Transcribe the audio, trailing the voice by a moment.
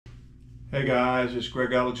Hey guys, it's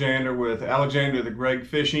Greg Alexander with Alexander the Greg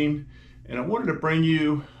Fishing, and I wanted to bring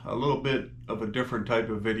you a little bit of a different type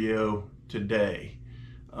of video today.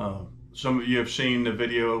 Some of you have seen the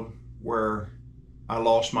video where I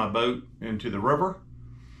lost my boat into the river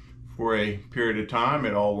for a period of time.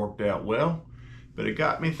 It all worked out well, but it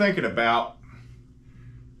got me thinking about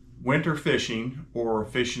winter fishing or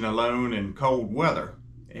fishing alone in cold weather.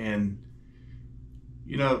 And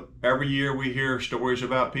you know, every year we hear stories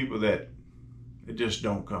about people that just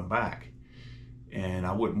don't come back. And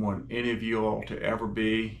I wouldn't want any of you all to ever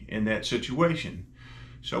be in that situation.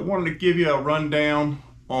 So I wanted to give you a rundown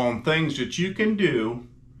on things that you can do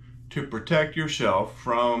to protect yourself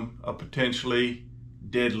from a potentially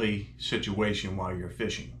deadly situation while you're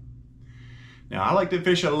fishing. Now, I like to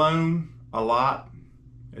fish alone a lot.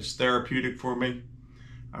 It's therapeutic for me.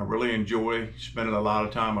 I really enjoy spending a lot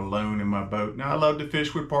of time alone in my boat. Now, I love to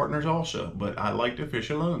fish with partners also, but I like to fish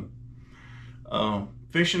alone.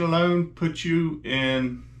 Fishing alone puts you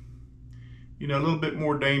in, a little bit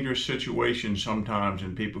more dangerous situations sometimes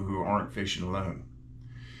than people who aren't fishing alone.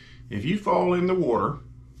 If you fall in the water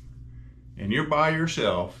and you're by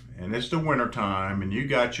yourself and it's the winter time and you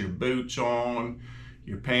got your boots on,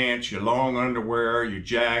 your pants, your long underwear, your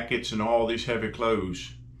jackets, and all these heavy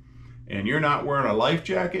clothes, and you're not wearing a life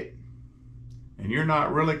jacket and you're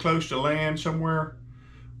not really close to land somewhere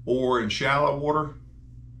or in shallow water,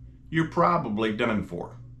 you're probably done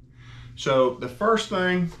for. So the first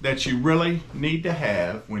thing that you really need to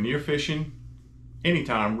have when you're fishing,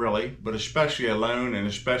 anytime really, but especially alone and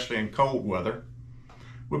especially in cold weather,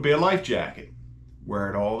 would be a life jacket.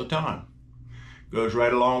 Wear it all the time. Goes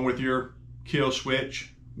right along with your kill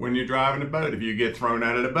switch when you're driving the boat. If you get thrown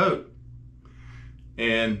out of the boat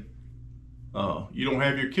and you don't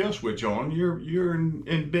have your kill switch on, you're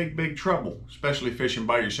in big trouble, especially fishing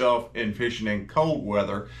by yourself and fishing in cold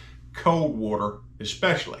weather, cold water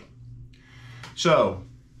especially. So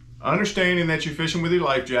understanding that you're fishing with your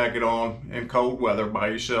life jacket on in cold weather by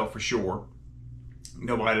yourself for sure,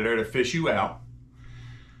 nobody there to fish you out.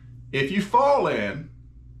 If you fall in,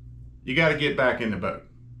 you got to get back in the boat.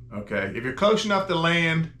 Okay, if you're close enough to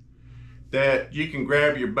land that you can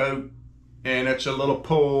grab your boat and it's a little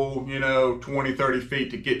pull, 20-30 feet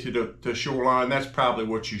to get to the shoreline, that's probably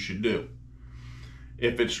what you should do.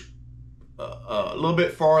 If it's a little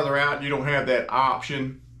bit farther out, you don't have that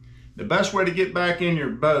option, the best way to get back in your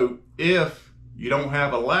boat, if you don't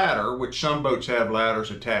have a ladder, which some boats have ladders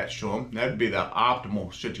attached to them, that'd be the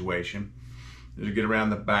optimal situation, is to get around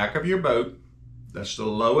the back of your boat. That's the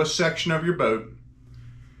lowest section of your boat.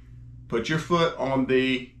 Put your foot on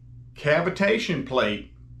the cavitation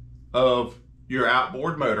plate of your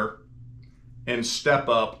outboard motor and step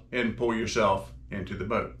up and pull yourself into the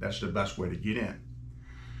boat. That's the best way to get in.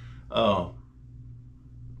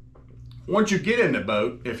 Once you get in the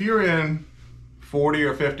boat, if you're in 40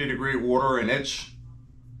 or 50 degree water and it's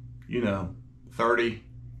 30,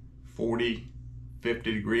 40,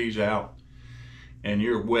 50 degrees out and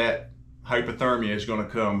you're wet, hypothermia is going to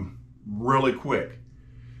come really quick.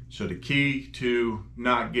 So the key to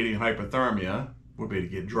not getting hypothermia would be to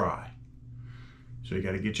get dry. So you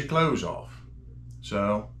got to get your clothes off.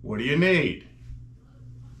 So what do you need?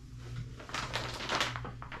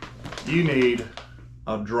 You need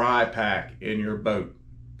a dry pack in your boat,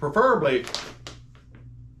 preferably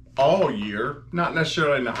all year, not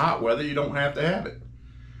necessarily in the hot weather. You don't have to have it,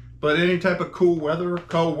 but any type of cool weather or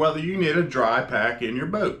cold weather, you need a dry pack in your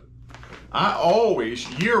boat. I always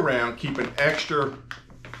year-round keep an extra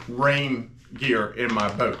rain gear in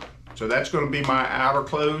my boat, so that's going to be my outer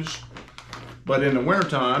clothes. But in the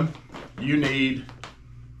wintertime, you need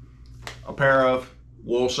a pair of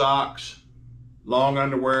wool socks, long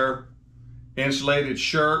underwear, insulated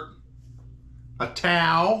shirt, a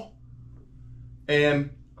towel, and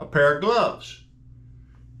a pair of gloves.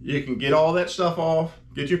 You can get all that stuff off,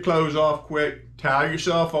 get your clothes off quick, towel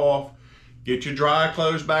yourself off, get your dry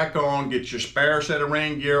clothes back on, get your spare set of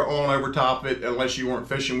rain gear on over top of it. Unless you weren't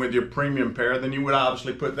fishing with your premium pair, then you would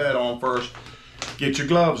obviously put that on first. Get your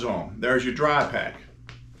gloves on. There's your dry pack.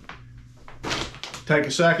 Take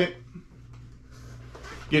a second,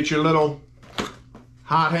 get your little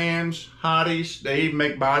hot hands, hotties. They even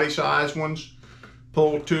make body size ones.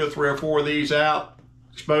 Pull 2 or 3 or 4 of these out,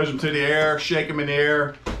 expose them to the air, shake them in the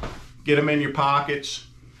air, get them in your pockets,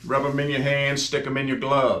 rub them in your hands, stick them in your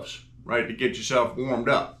gloves, right, to get yourself warmed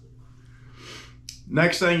up.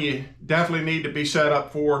 Next thing you definitely need to be set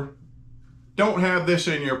up for, don't have this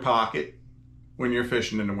in your pocket when you're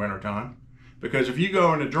fishing in the wintertime, because if you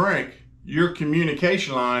go in a drink, your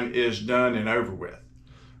communication line is done and over with.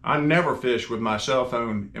 I never fish with my cell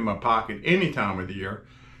phone in my pocket any time of the year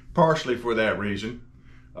partially for that reason.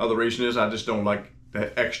 Other reason is I just don't like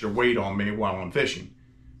that extra weight on me while I'm fishing.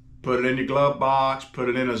 Put it in your glove box, put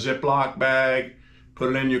it in a Ziploc bag,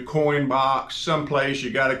 put it in your coin box, someplace.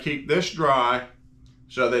 You got to keep this dry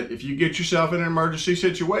so that if you get yourself in an emergency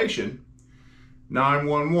situation,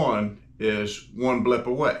 911 is one blip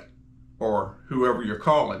away, or whoever you're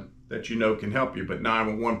calling that you know can help you, but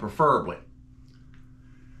 911 preferably.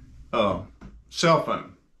 Cell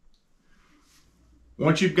phone.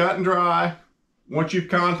 Once you've gotten dry, once you've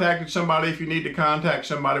contacted somebody, if you need to contact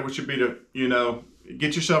somebody, which would be to,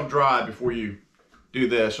 get yourself dry before you do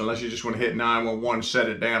this, unless you just want to hit 911, set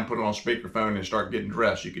it down, put it on speakerphone, and start getting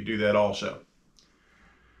dressed. You could do that also.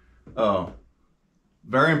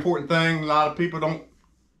 Very important thing a lot of people don't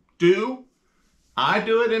do. I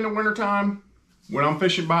do it in the wintertime when I'm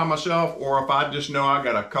fishing by myself, or if I just know I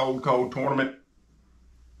got a cold tournament.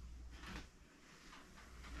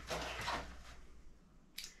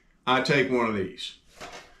 I take one of these.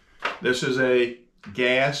 This is a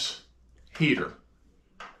gas heater.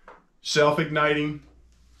 Self-igniting,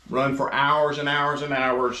 run for hours and hours and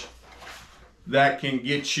hours. That can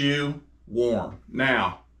get you warm.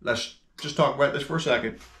 Now, let's just talk about this for a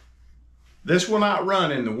second. This will not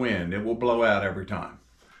run in the wind. It will blow out every time.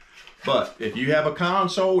 But if you have a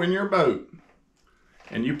console in your boat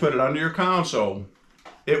and you put it under your console,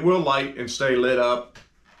 it will light and stay lit up,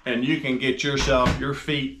 and you can get yourself, your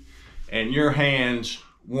feet, and your hands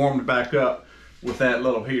warmed back up with that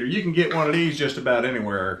little heater. You can get one of these just about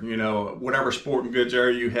anywhere, whatever sporting goods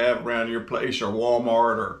area you have around your place, or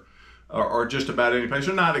Walmart, or just about any place.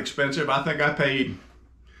 They're not expensive. I think I paid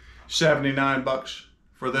 79 bucks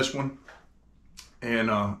for this one,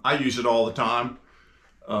 and I use it all the time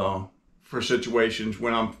for situations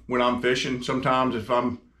when I'm fishing. Sometimes if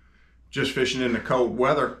I'm just fishing in the cold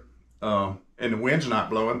weather and the wind's not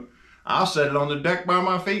blowing, I'll set it on the deck by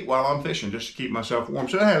my feet while I'm fishing just to keep myself warm.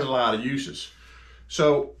 So it has a lot of uses.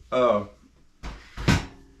 So the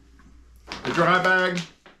dry bag,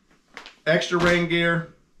 extra rain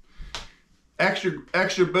gear,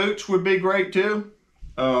 extra boots would be great too.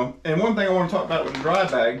 And one thing I want to talk about with the dry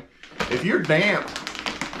bag, if you're damp,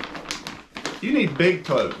 you need big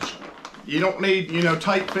clothes. You don't need,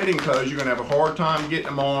 tight fitting clothes. You're gonna have a hard time getting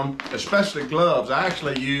them on, especially gloves. I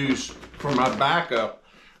actually use, for my backup,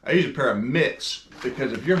 I use a pair of mitts,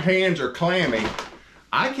 because if your hands are clammy,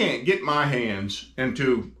 I can't get my hands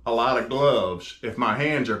into a lot of gloves if my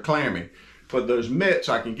hands are clammy. But those mitts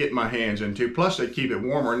I can get my hands into, plus they keep it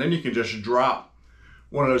warmer, and then you can just drop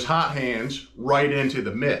one of those hot hands right into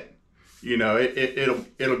the mitt.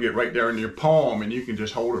 It'll get right there in your palm, and you can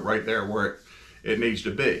just hold it right there where it needs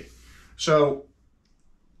to be. So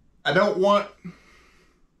I don't want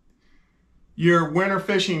your winter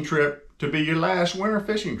fishing trip to be your last winter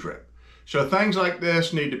fishing trip. So things like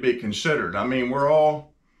this need to be considered. I mean, we're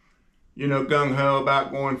all, gung-ho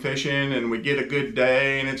about going fishing, and we get a good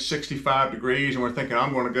day and it's 65 degrees and we're thinking,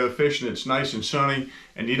 I'm going to go fishing, it's nice and sunny,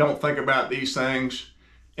 and you don't think about these things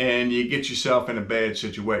and you get yourself in a bad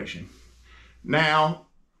situation. Now,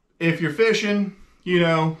 if you're fishing,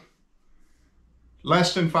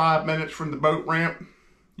 less than 5 minutes from the boat ramp,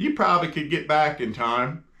 you probably could get back in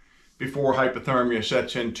time before hypothermia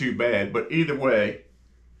sets in too bad. But either way,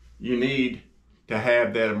 you need to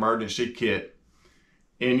have that emergency kit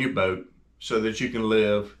in your boat so that you can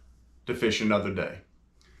live to fish another day.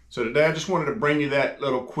 So today I just wanted to bring you that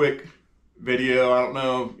little quick video. I don't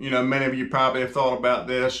know, many of you probably have thought about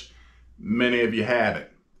this. Many of you haven't.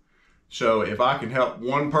 So if I can help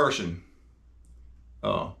one person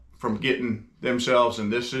from getting themselves in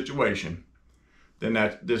this situation,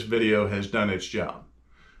 then this video has done its job.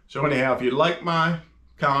 So anyhow, if you like my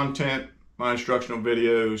content, my instructional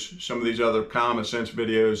videos, some of these other common sense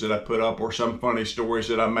videos that I put up, or some funny stories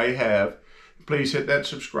that I may have, please hit that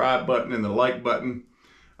subscribe button and the like button.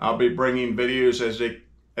 I'll be bringing videos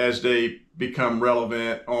as they become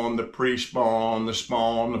relevant on the pre-spawn, the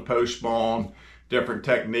spawn, the post-spawn, different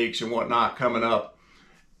techniques and whatnot coming up.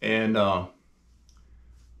 And I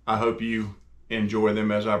hope you enjoy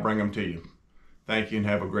them as I bring them to you. Thank you and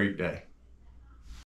have a great day.